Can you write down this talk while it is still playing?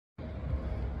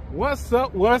What's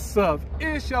up? What's up?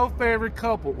 It's your favorite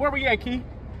couple. Where we at, Key?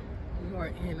 We are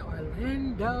in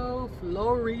Arendelle,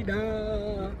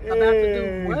 Florida. About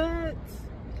to do what?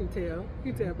 You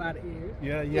can tell by the ears.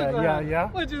 Yeah.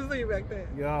 What you see back there?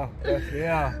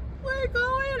 Yeah. We're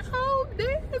going home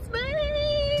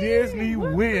Disney. Disney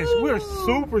Wish. We're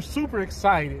super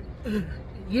excited.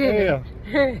 Yeah.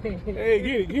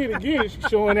 Hey, get it. She's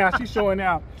showing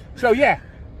out. So yeah,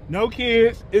 no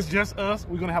kids. It's just us.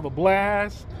 We're gonna have a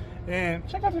blast. And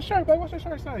check out the shirt, babe. What's the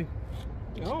shirt say?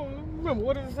 I don't remember.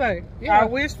 What does it say? Yeah, our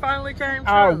wish finally came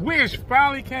true. Our wish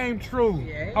finally came true.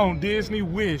 Yay. On Disney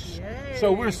Wish. Yay.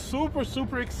 So we're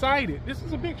super excited. This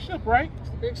is a big ship, right? It's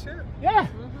a big ship. Yeah.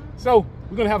 So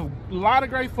we're gonna have a lot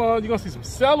of great fun. You're gonna see some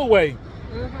sail away,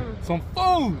 some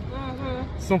food,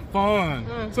 some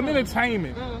fun, some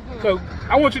entertainment. So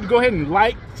I want you to go ahead and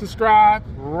like, subscribe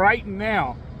right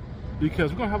now,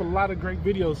 because we're gonna have a lot of great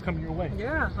videos coming your way.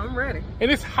 Yeah, I'm ready. And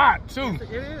it's hot too.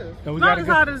 It is. And Not as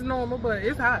hot as normal, but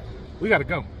it's hot. We gotta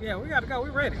go. Yeah, we gotta go.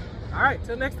 We're ready. All right,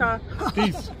 till next time.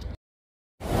 Peace.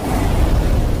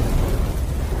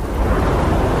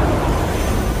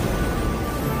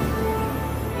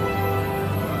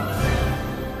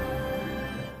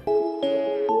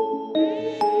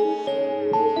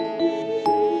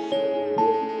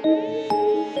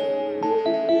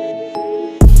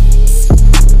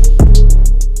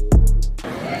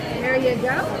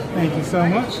 Thank you so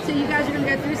much. So you guys are going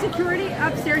to go through security.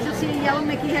 Upstairs you'll see a yellow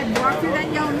Mickey head. Walk through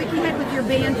that yellow Mickey head with your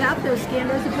bands out. Those scan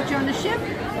those to put you on the ship.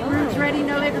 Room's ready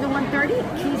no later than 1:30.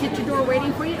 Keys at your door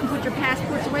waiting for you, and put your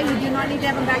passports away. You do not need to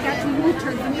have them back out till you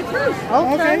return from your cruise.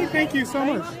 Okay, thank you so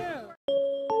much.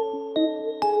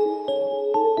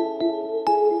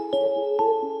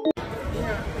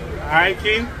 All right,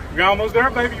 Key, you're almost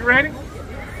there, baby. You ready?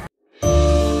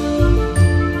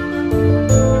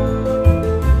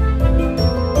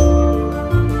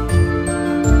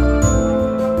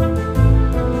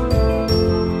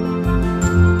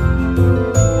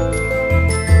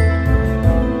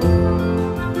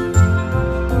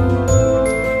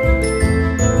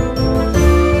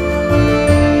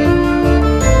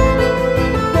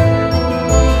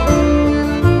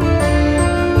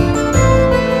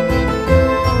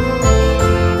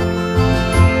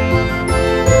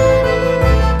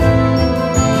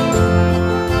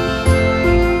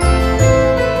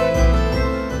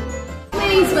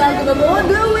 Welcome aboard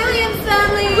the Williams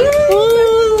family.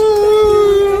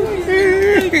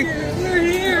 We're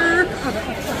here.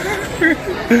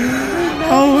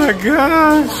 Oh my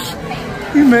gosh,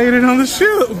 you made it on the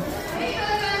ship.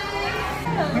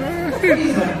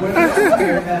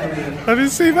 Let me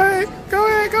see, babe. Go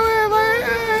ahead, babe.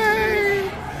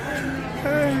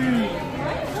 Hey.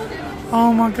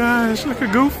 Oh my gosh, look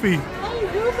at Goofy.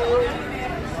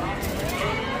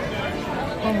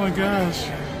 Oh my gosh.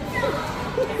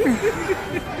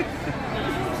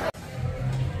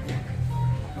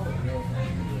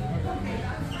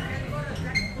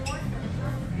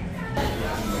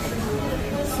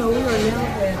 So we are now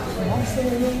at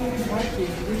Marceline Market,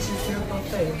 which is their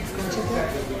buffet. Let's go check it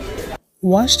out.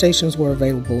 Wash stations were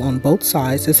available on both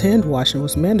sides, as hand washing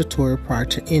was mandatory prior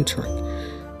to entering.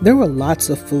 There were lots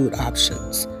of food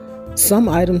options. Some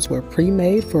items were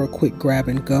pre-made for a quick grab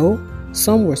and go,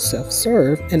 some were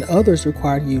self-serve, and others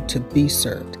required you to be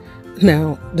served.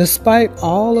 Now, despite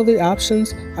all of the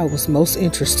options, I was most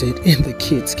interested in the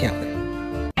kids' counter.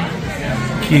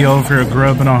 Key over here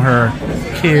grubbing on her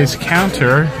kids'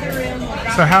 counter.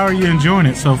 So how are you enjoying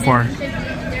it so far?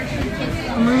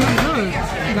 I'm really good.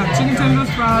 We got chicken tenders,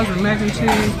 fries, and mac and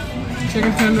cheese.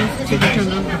 Chicken tenders.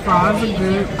 The fries are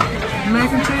good. Mac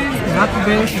and cheese, not the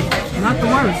best, not the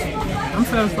worst. I'm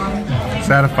satisfied.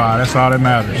 Satisfied, that's all that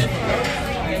matters.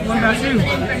 What about you?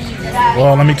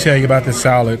 Well, let me tell you about this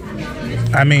salad.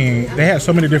 I mean, they have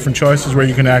so many different choices where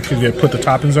you can actually put the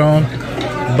toppings on,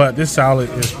 but this salad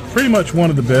is pretty much one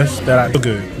of the best that I feel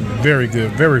good. Very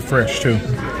good, very fresh too.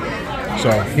 So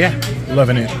yeah,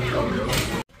 loving it.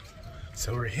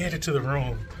 So we're headed to the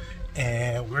room,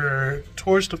 and we're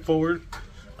towards the forward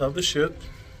of the ship.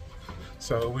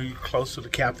 So we're close to the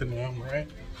captain room, right?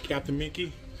 Captain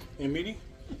Mickey and Minnie.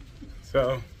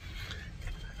 So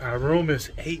our room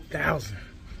is 8,000.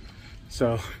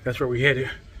 So that's where we headed.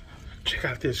 Check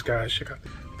out this, guys. Check out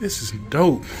this. Is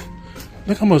dope.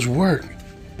 Look how much work.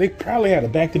 They probably had a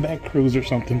back-to-back cruise or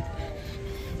something.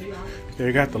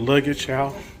 They got the luggage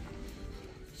out.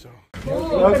 So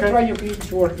okay.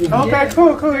 Okay,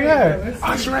 cool, yeah.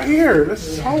 Oh, it's right here. This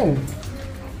is home.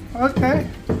 Okay.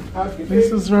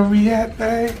 This is where we at,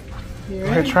 babe. Go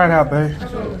ahead, try it out, babe.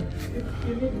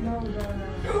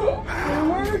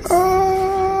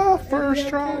 Oh, first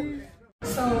try.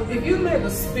 So if you let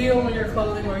a spill on your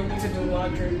clothing or you need to do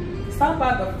laundry, stop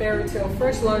by the Fairy Tale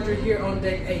Fresh Laundry here on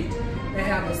deck 8. They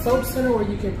have a soap center where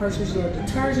you can purchase your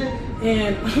detergent,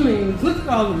 and I mean, look at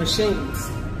all the machines.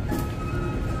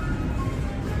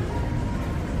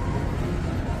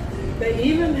 They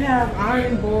even have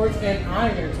iron boards and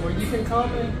irons where you can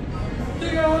come and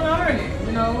do your own ironing.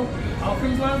 You know, all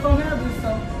cruise lines don't have this,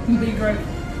 so be great.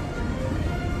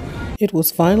 It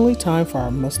was finally time for our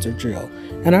muster drill,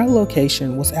 and our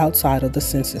location was outside of the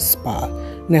Census Spa.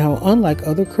 Now, unlike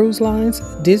other cruise lines,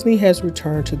 Disney has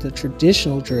returned to the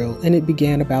traditional drill, and it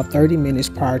began about 30 minutes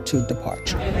prior to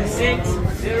departure. 6,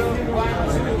 0,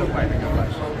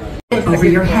 1. Over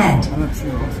your head.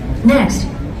 Next,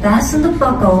 fasten the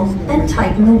buckle and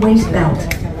tighten the waist belt.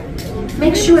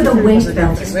 Make sure the waist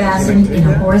belt is fastened in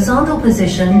a horizontal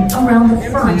position around the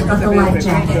front of the life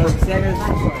jacket.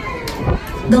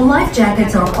 The life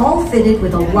jackets are all fitted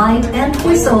with a light and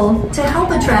whistle to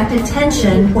help attract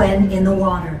attention when in the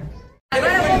water.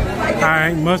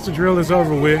 Alright, muster drill is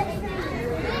over with.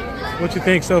 What you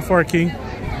think so far, Key?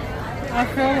 I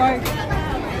feel like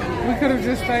we could have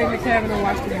just stayed in the cabin and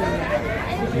watched the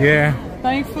video. Yeah.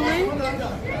 Thankfully,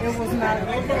 it was not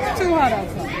too hot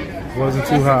outside. Wasn't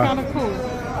too hot. Kind of cool.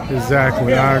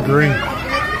 Exactly, I agree.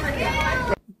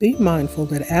 Be mindful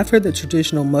that after the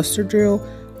traditional muster drill,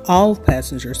 all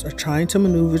passengers are trying to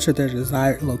maneuver to their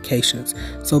desired locations,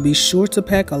 so be sure to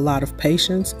pack a lot of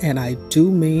patience, and I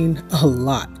do mean a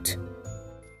lot.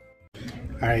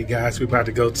 Alright guys, we're about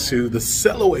to go to the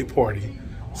sail away party.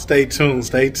 Stay tuned,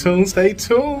 stay tuned, stay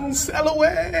tuned. Sail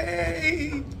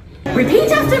away! Repeat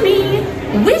after me.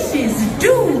 Wishes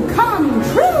do come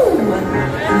true.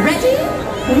 Ready?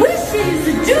 Wishes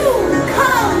do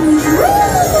come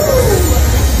true.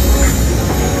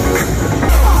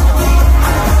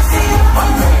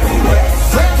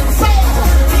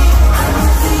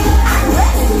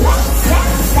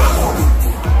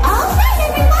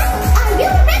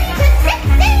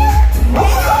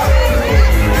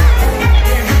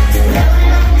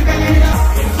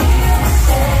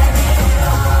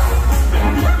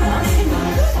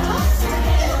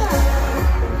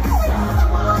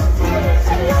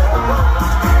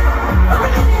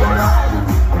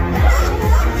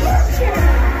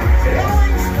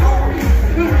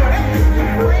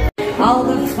 All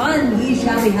the fun we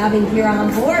shall be having here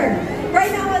on board.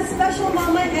 Right now, a special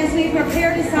moment as we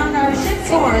prepare to sound our ship's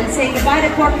horn, saying goodbye to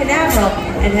Port Canaveral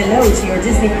and hello to your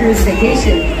Disney cruise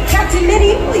vacation. Captain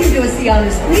Minnie, will you do us the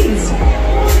honors, please?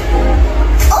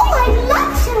 Oh, I'd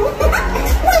love to.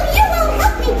 Will you all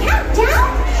help me count down?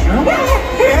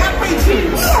 Happy to.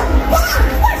 Wow,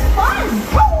 what fun.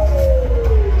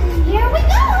 Here we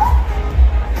go.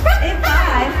 In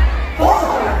 5,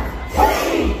 4,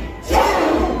 3, 2,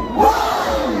 1.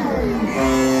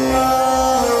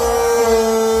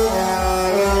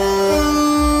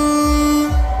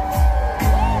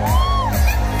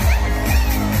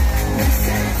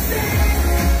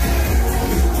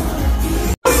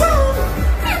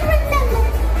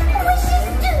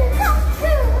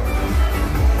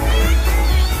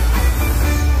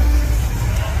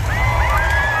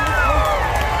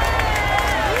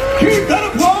 Keep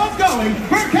that applause going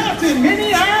for Captain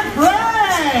Minnie and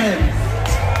friends!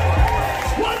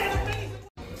 What an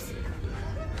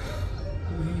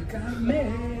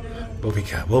amazing...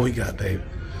 What we got, babe?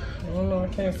 Oh, I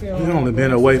can't see all We've only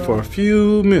been away for a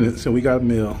few minutes and we got a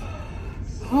meal.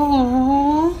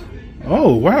 Oh.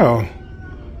 Oh, wow.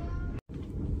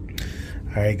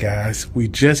 Alright guys, we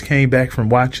just came back from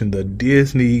watching the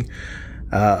Disney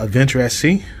Adventure at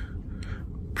Sea.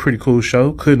 Pretty cool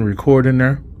show. Couldn't record in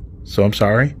there, so I'm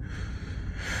sorry.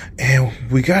 And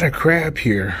we got a crab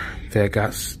here that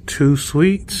got 2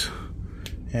 sweets.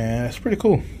 And it's pretty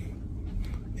cool.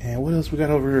 And what else we got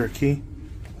over here, Key?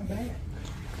 A bag.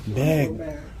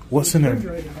 Bag. What's in there?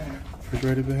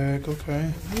 Refrigerated bag,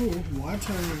 okay. Ooh,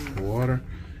 water. Water.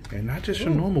 And not just your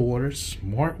normal water,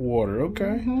 smart water,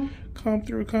 okay? Come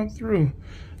through, come through.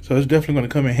 So it's definitely going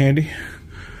to come in handy.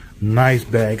 Nice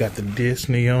bag, got the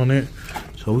Disney on it.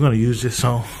 So we're going to use this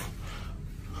on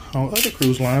other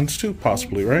cruise lines too,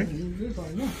 possibly, right?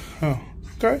 Oh,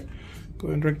 okay. Go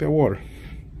ahead and drink that water.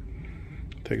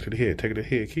 Take it to the head, take it to the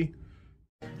head, Key.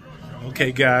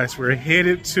 Okay, guys, we're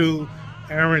headed to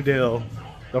Arendelle,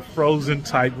 the frozen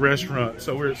type restaurant.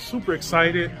 So we're super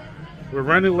excited. We're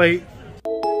running late.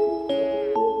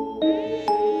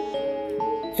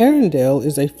 Arendelle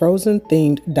is a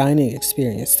Frozen-themed dining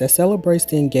experience that celebrates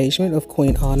the engagement of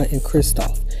Queen Anna and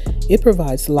Kristoff. It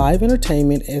provides live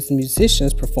entertainment as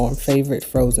musicians perform favorite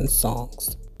Frozen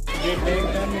songs.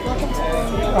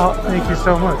 Oh, thank you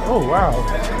so much. Oh, wow.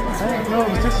 No,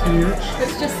 it's just huge.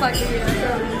 It's just slightly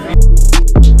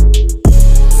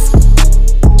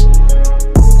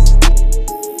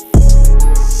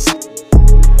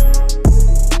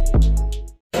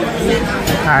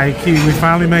Alright, Key, we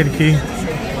finally made it, Key.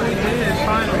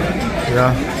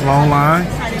 Yeah, long line.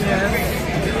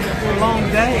 Long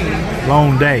day.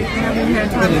 Long day.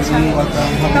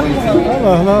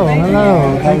 Hello.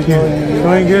 Thank you.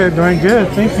 Doing good.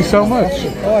 Thank you so much.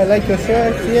 Oh, I like your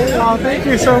shirt. Yeah. Oh, thank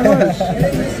you so much.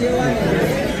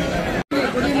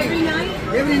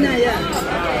 Every night, yeah.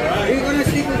 We're gonna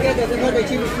sleep together. That's why the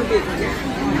cheap is too big.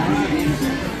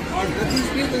 Nothing's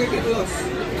built to get lost.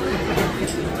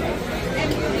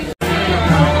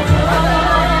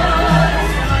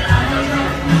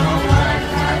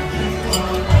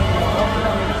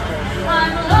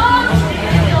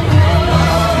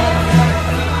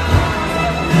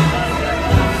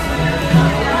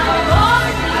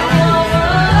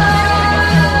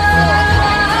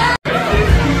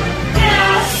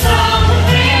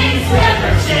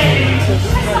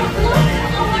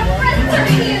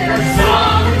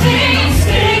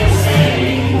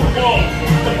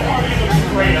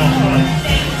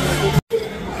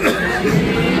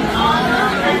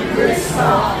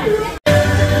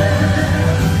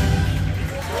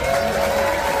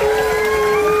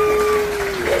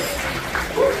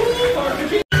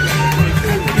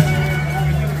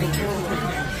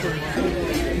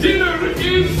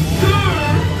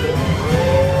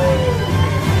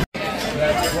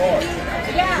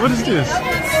 What is this? I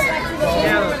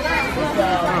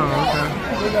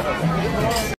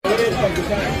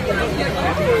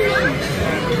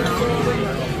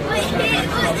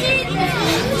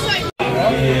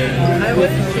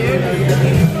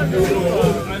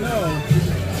know.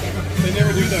 They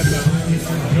never do that though.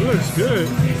 It looks good.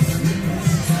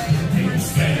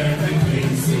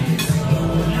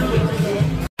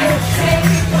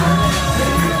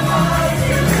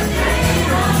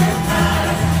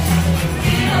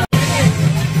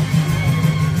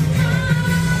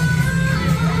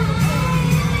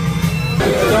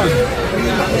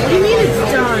 What do you mean it's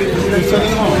done? Does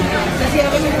Does he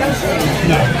have any groceries?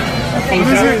 No.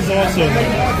 That is also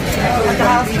At the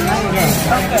house?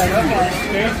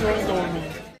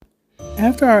 Okay.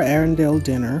 After our Arendelle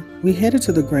dinner, we headed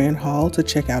to the Grand Hall to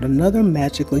check out another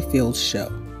magically filled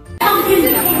show.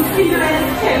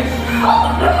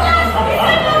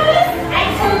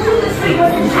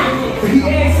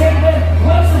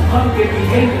 Once the pumpkin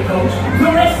became the coach, the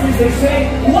rest, as they say,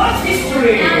 was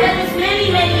history. Now that was many.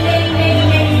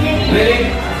 Ready?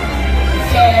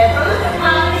 Several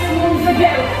honest moons ago,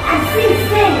 and since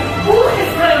then, who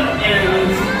has grown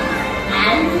old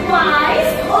and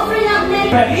wise, offering up many.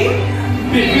 Ready?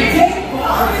 Big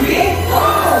party,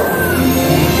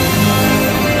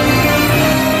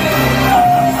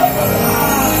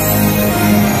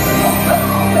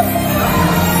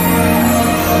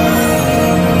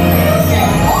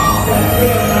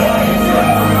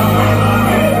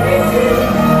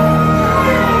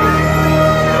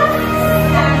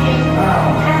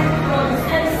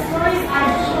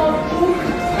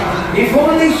 if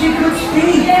only she could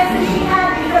speak. Yes, she had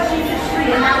because she was free,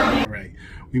 and that would be. Right.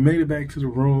 We made it back to the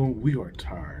room. We are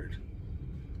tired.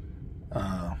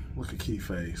 Look at Key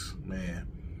face, man.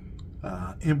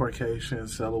 Embarkation,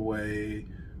 sail away.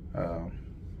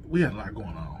 We had a lot going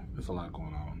on. There's a lot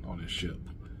going on this ship.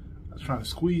 I was trying to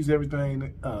squeeze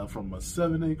everything from a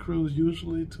 7-day cruise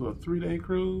usually to a 3-day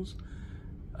cruise.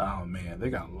 Oh man,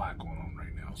 they got a lot going on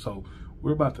right now. So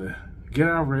we're about to get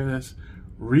our rest,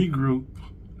 regroup.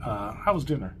 How was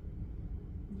dinner?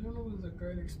 Dinner was a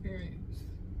great experience.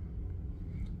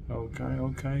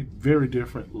 Okay. Very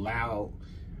different, loud.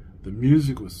 The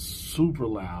music was super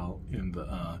loud in the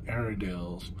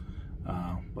Arendelle's,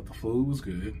 but the food was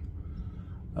good.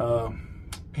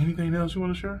 Anything else you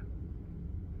want to share?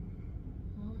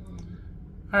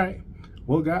 All right.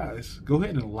 Well, guys, go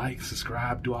ahead and like,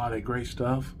 subscribe, do all that great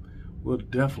stuff. We'll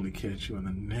definitely catch you in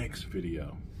the next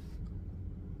video.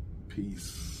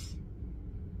 Peace.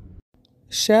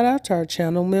 Shout out to our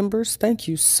channel members. Thank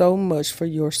you so much for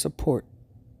your support.